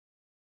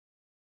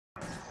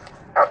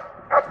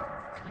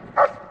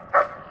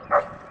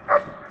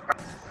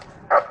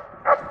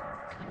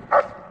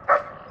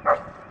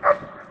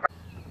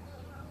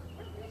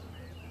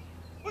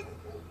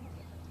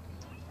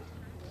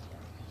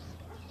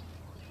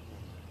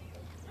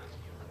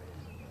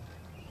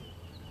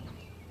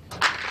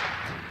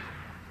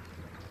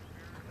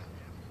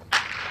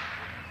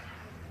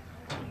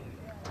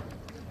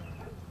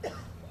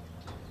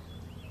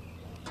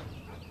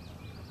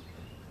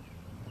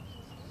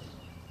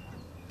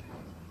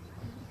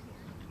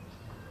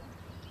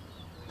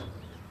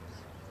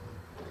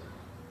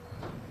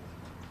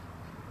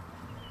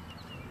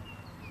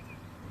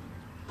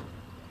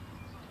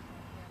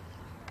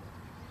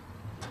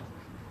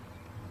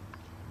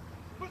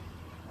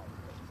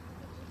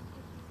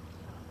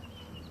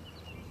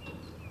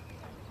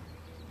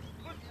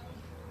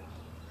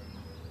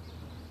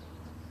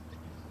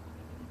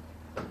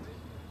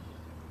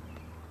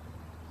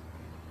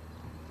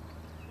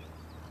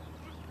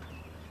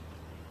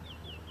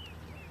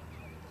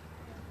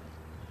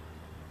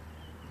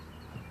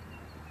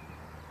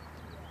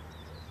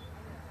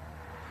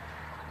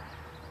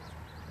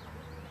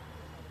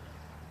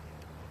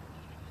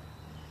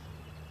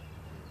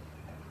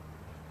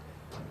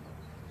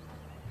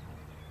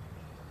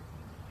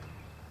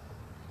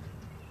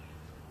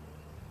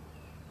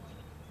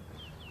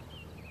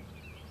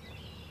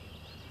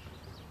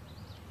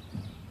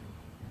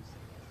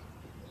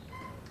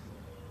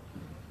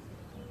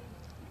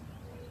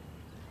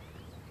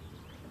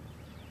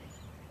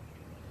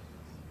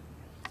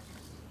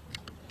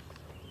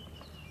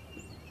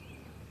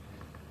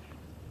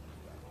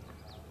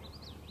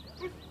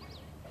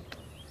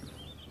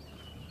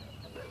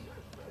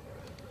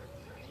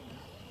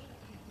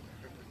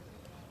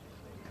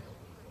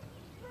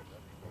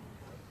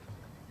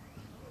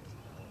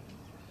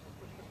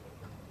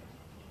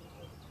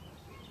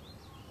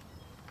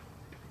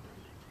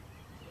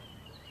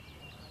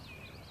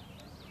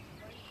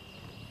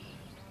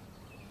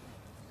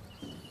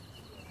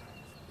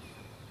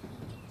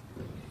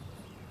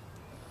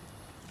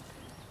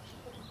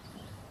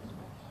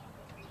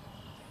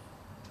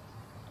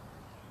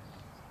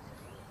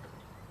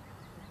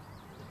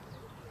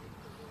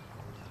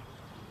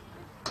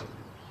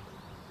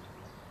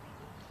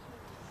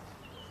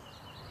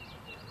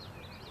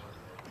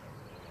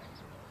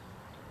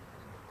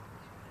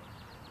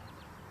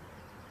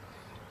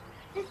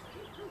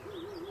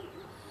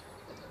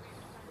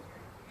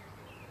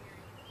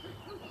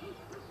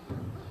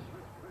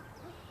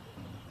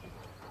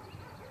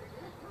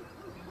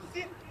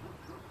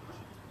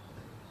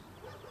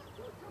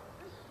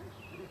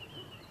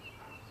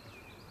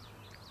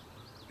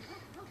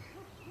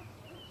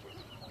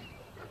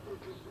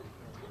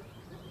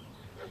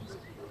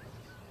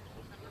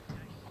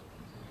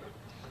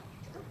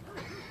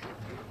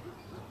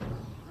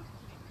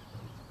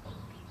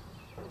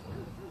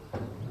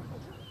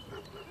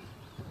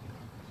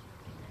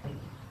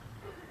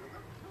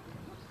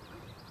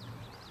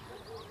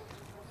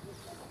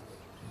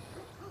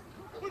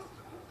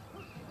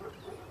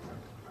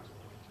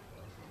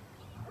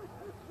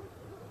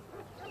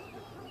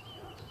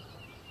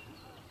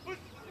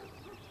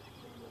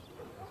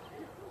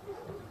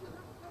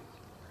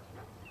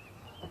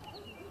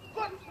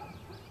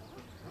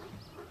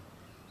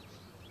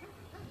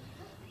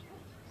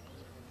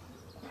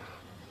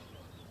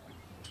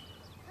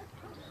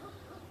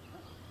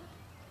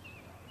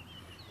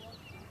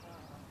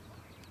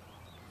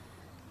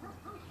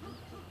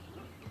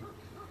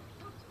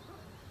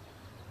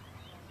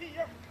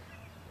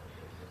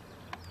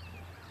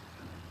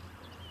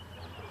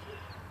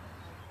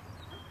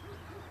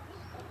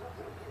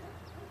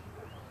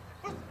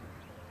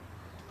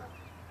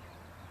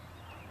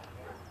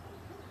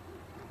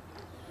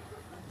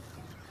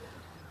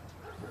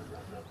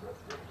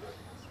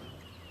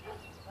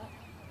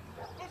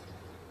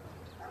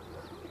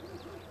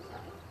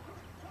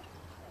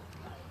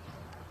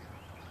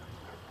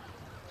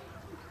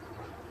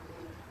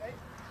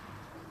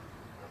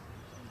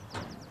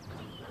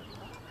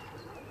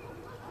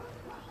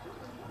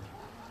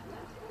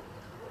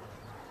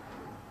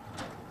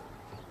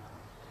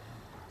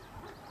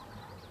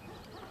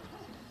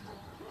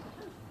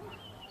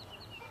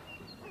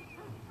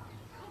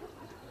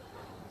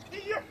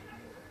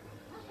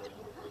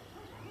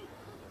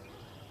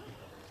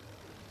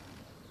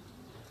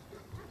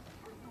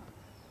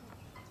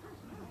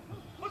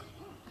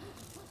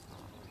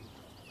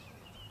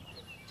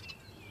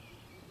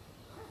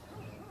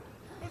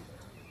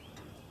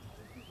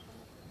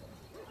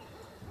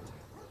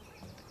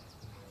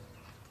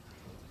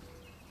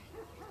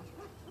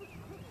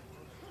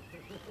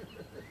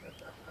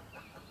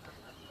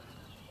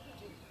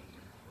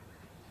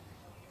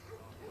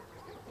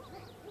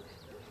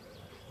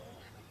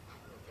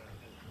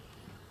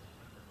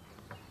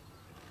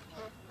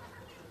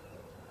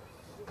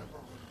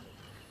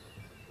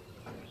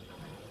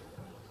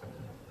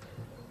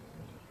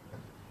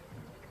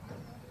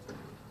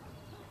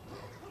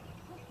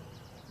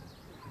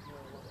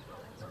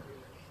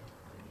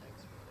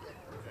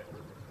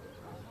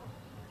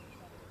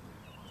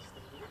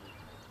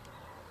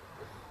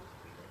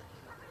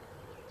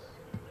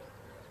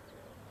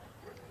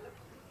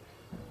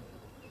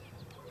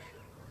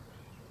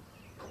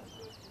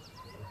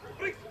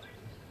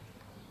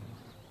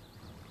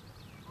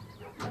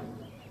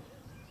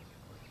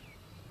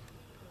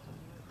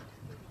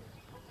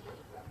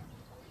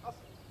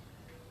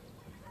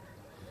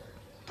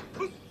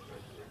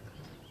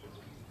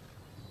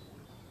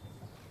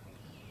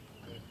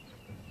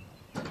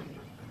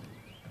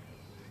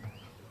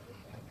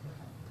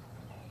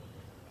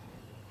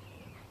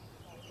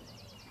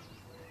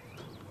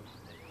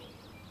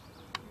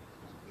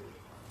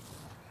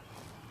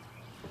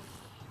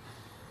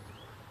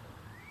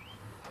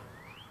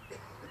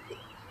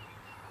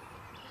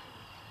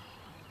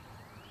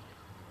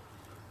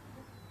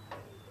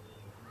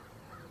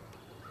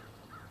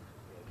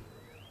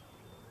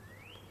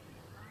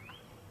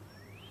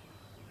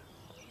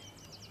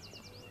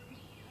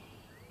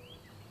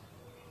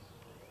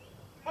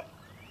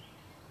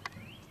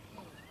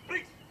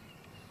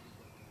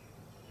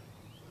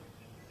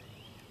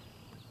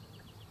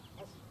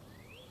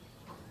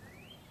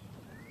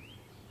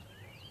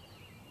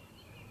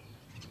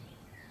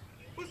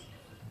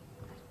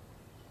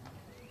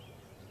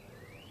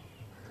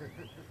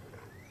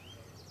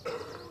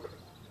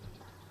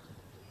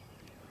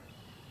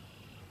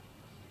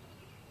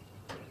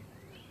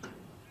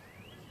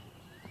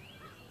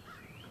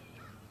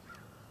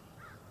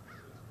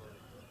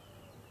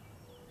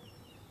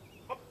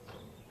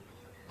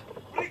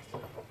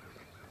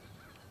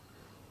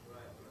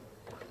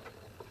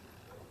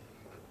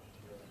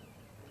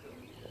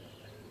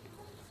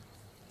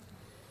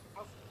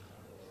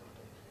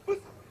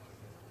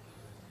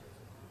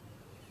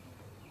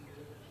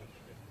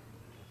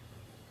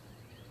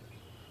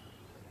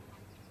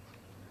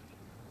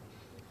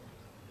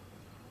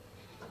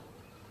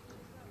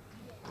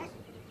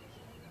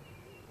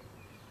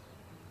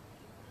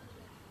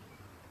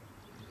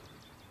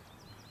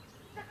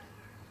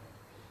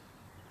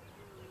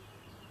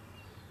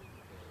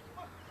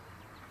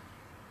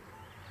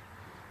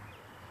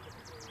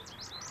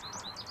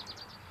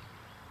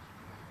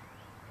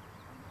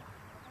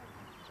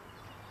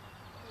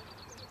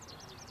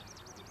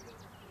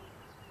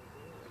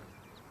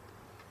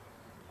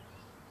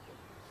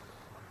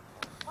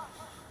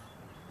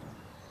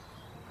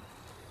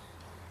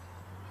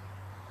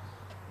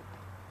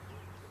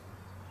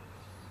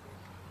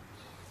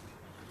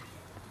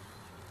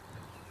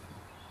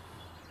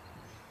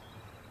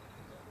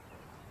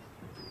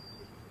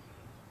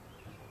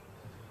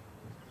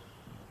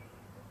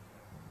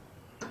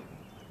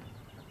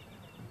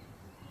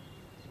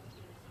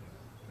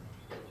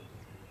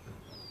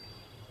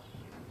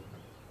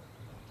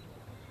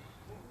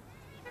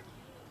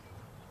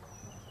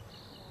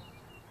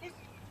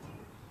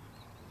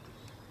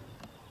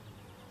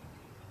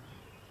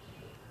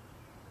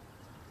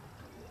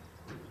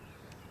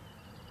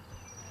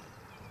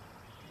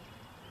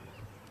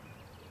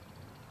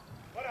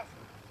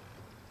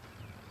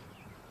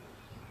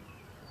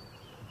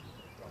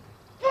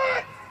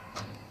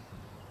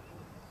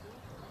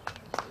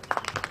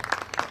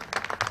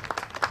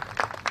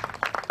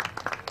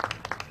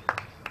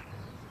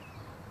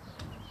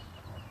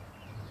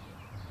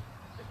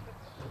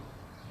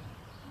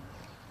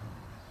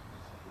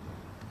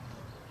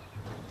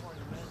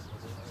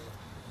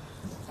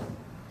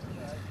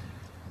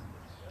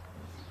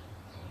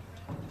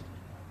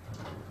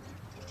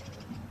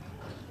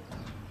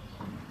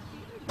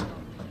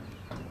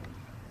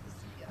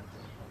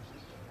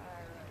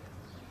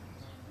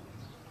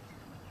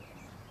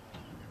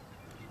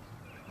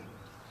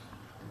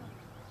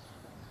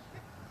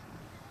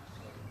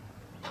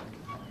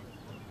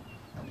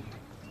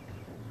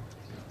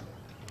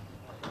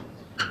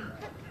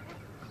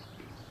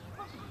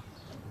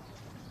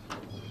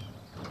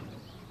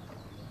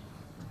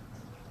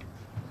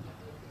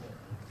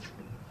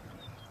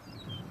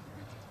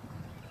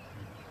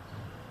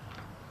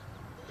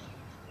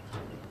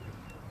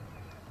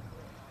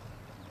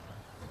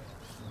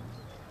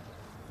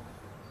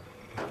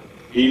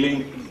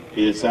Healing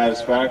is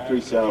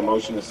satisfactory. Set on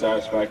motion is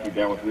satisfactory.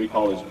 Down with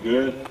recall is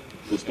good.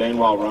 Sustain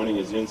while running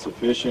is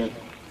insufficient.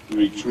 The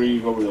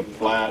retrieve over the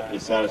flat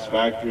is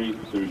satisfactory.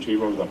 The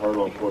retrieve over the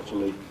hurdle,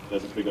 unfortunately,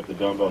 doesn't pick up the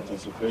dumbbell. It's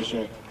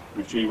insufficient.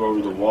 Retrieve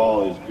over the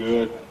wall is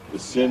good. The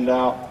send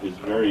out is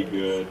very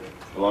good.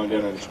 The long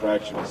down and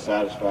extraction is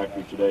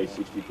satisfactory today.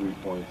 63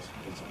 points,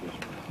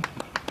 insufficient.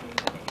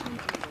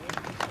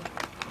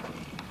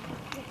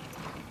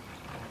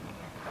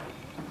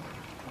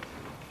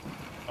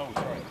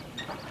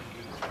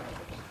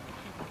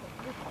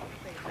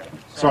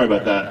 Sorry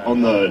about that.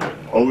 On the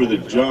over the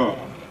jump,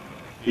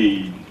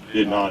 he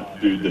did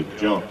not do the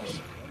jumps.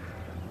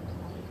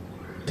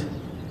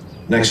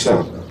 Next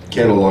up,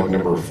 catalog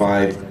number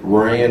 5,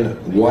 Ryan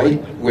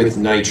White with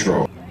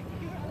Nitro.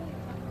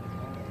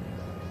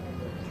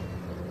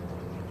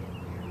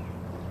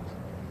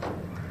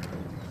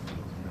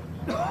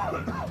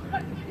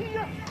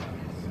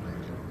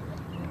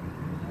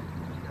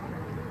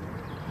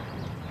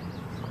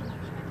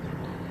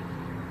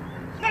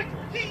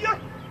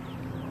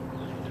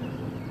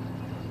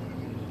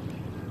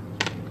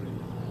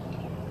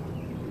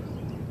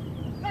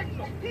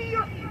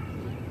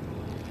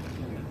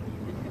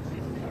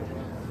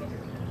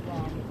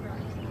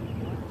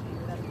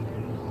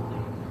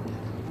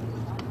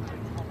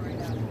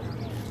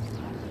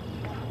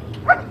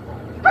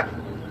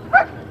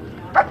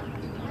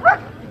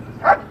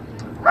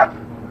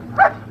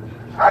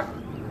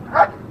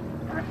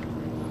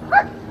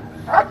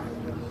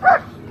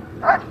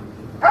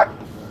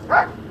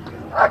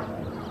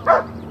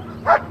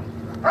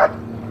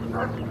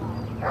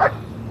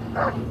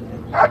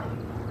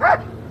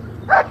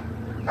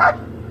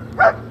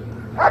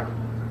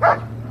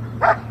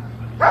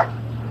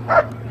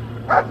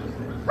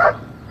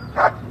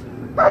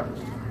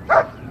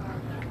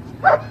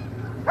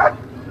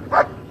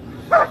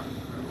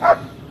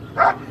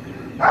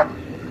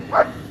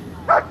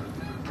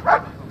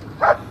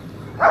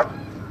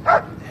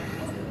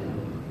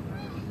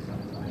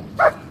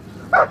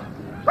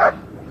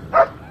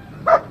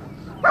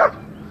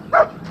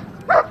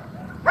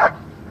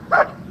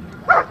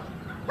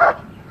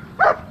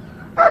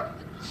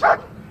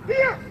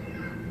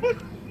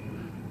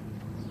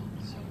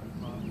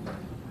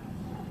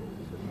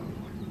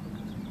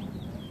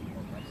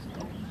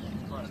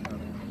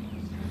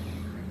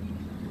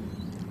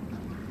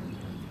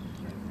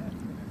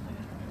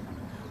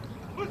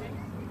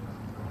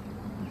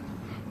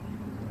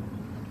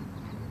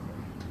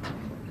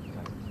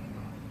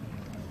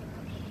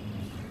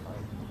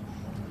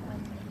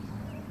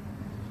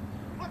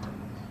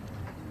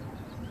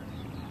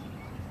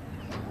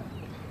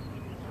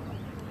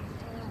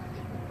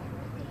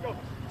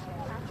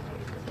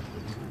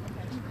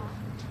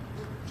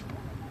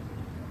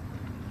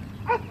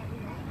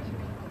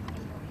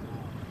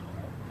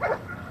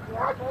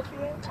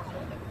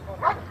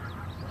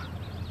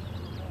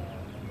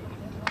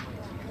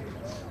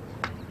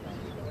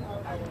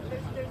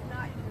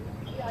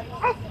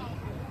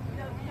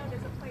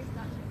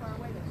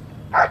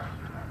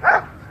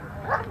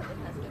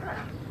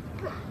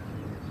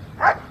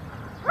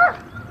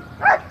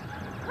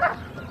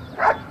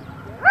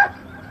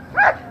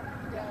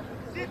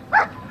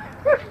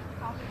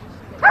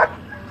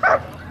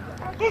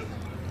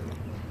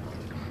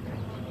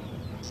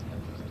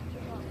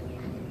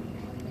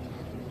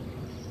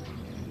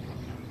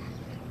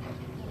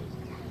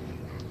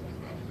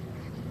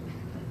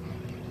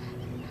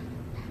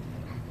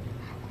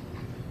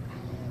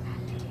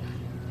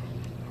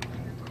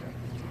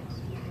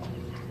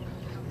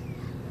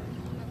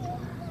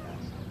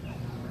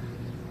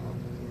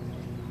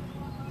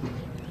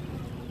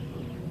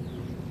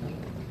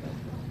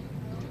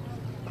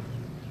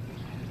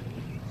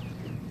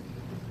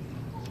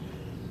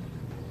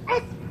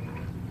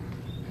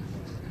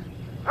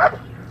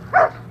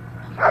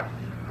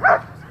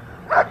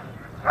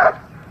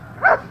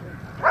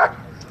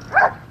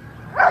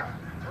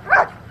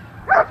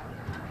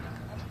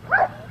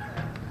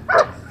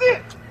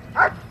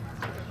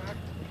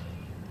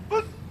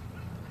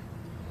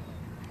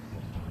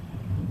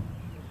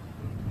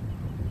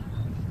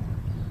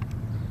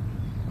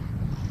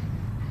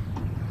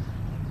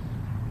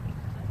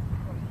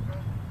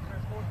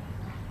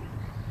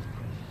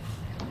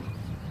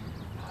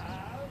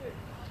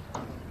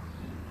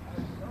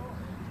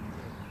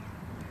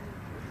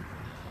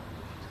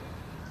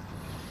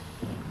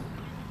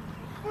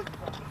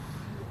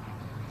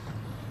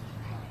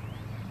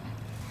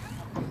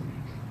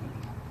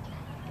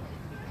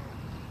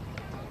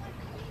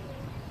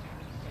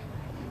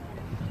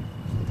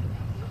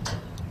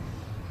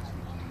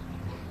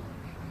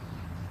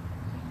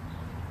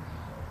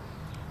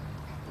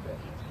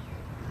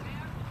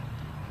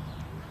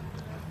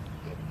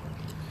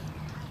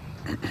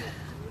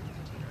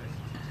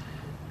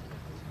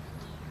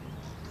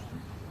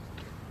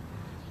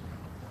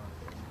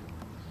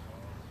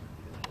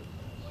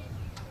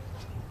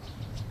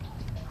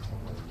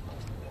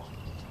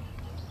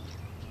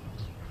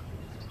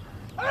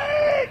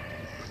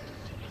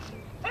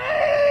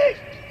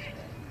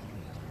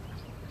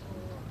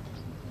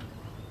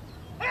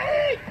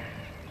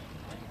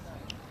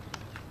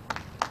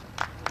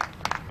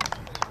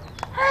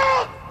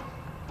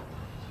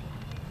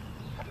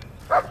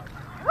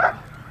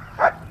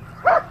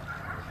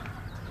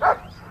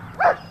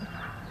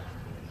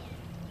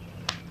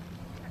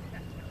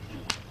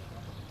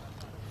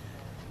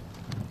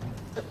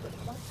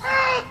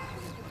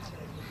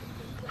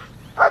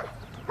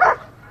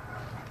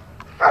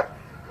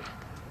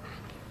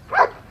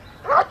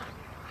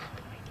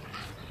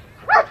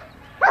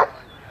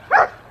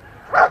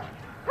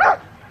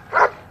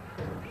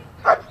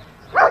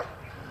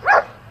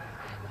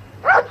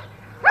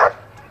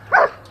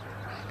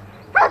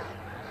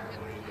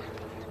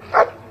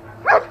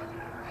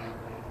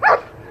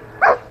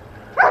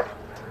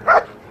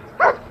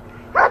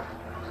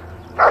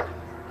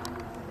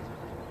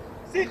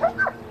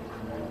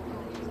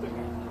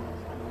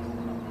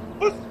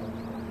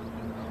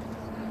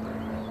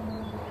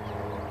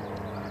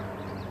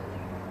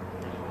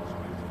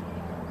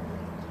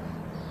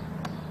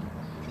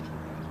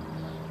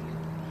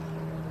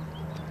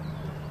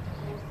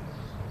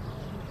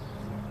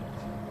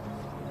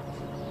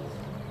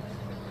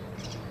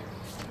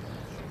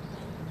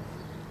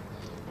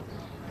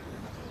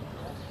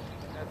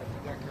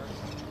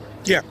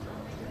 Yeah.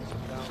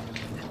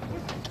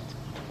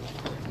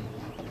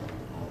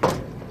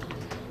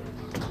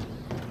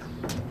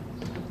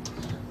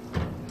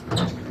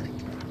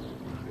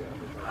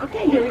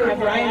 Okay, here we have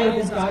Ryan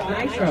with his dog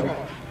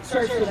Nitro.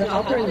 Starts with a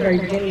helper in the very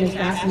beginning is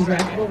fast and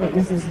draggable, but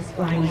misses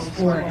lines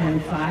 4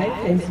 and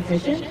 5,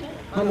 insufficient.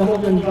 On the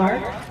hold and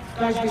bark,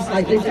 dog should be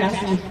slightly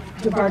faster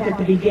to bark at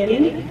the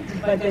beginning,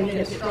 but then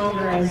gets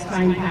stronger as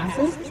time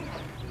passes.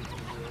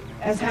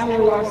 As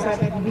Howler walks up,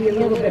 be a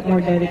little bit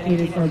more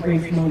dedicated for a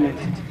brief moment.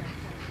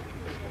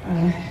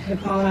 The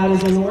call out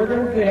is in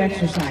order, good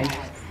exercise.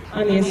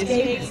 On the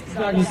escape, the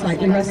dog is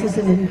slightly restless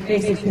in the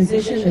basic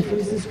position, the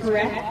foos is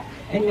correct,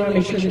 and you want to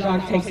make sure the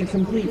dog takes a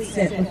complete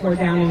sit before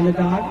downing the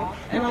dog.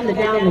 And on the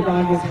down, the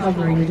dog is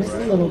hovering just a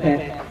little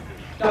bit.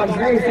 Dog's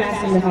very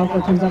fast in the helper,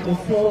 comes up with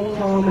full,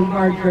 calm, and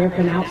hard grip,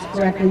 and outs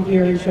correctly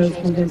here and shows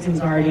convincing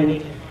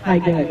guarding. High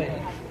good.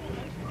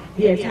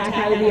 The attack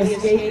out of the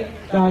escape,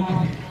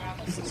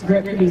 dog's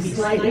grip could be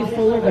slightly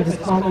fuller, but is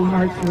calm and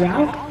hard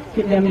throughout,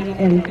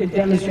 and could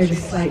demonstrate a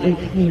slightly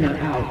cleaner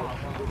out.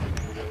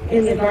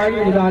 In the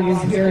guarding, the dog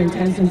is here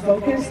intense and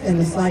focused, and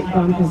a slight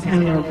bump as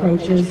handler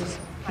approaches.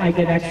 High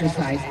good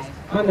exercise.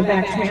 On the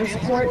back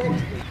transport,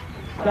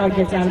 dog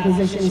gets out of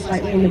position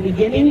slightly in the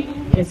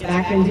beginning, gets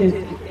back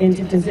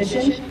into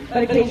position,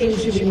 but occasionally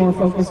should be more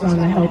focused on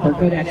the helper.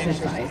 Good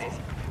exercise.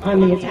 On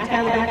the attack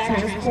out of the back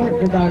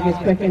transport, the dog is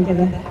quick into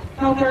the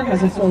helper,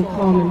 has a full,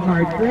 calm, and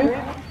hard grip.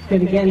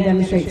 Could again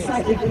demonstrate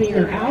slightly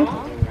cleaner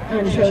out,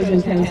 and shows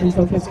intense and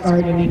focused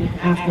guarding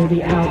after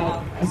the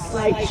out. A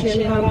slight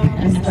chin bump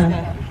as the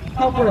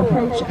helper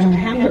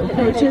handler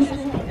approaches,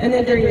 and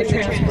then during the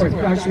transport,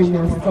 dog should be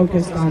more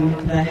focused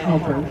on the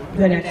helper.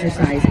 Good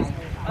exercise.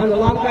 On the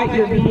long bite,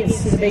 your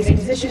obedience to the basic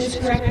position is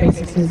correct,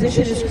 basic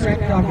position is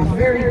correct, dog is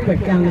very quick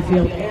down the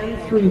field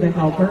and through the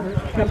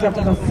helper, comes up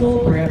with a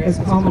full grip, is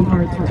calm and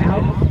hard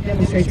throughout,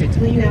 demonstrates a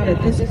clean out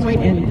at this point,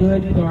 and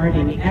good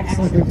guarding,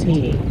 excellent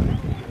routine.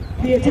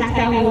 The attack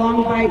out of the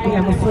long bite, we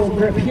have a full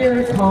grip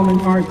here, calm and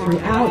hard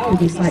throughout, could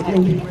be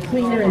slightly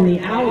cleaner in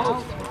the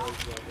out,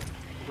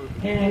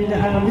 and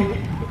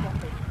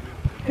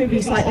could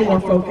be slightly more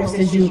focused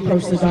as you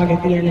approach the dog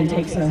at the end and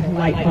takes a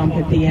light bump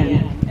at the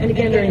end. And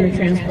again, during the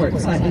transport,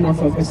 slightly more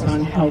focused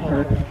on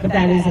helper, but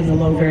that is in the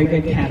low, very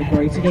good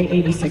category. Today,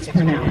 86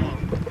 per now.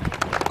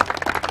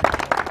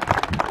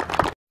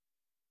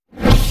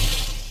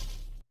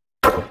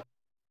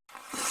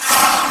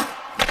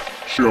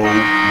 Show your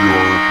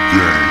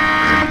game.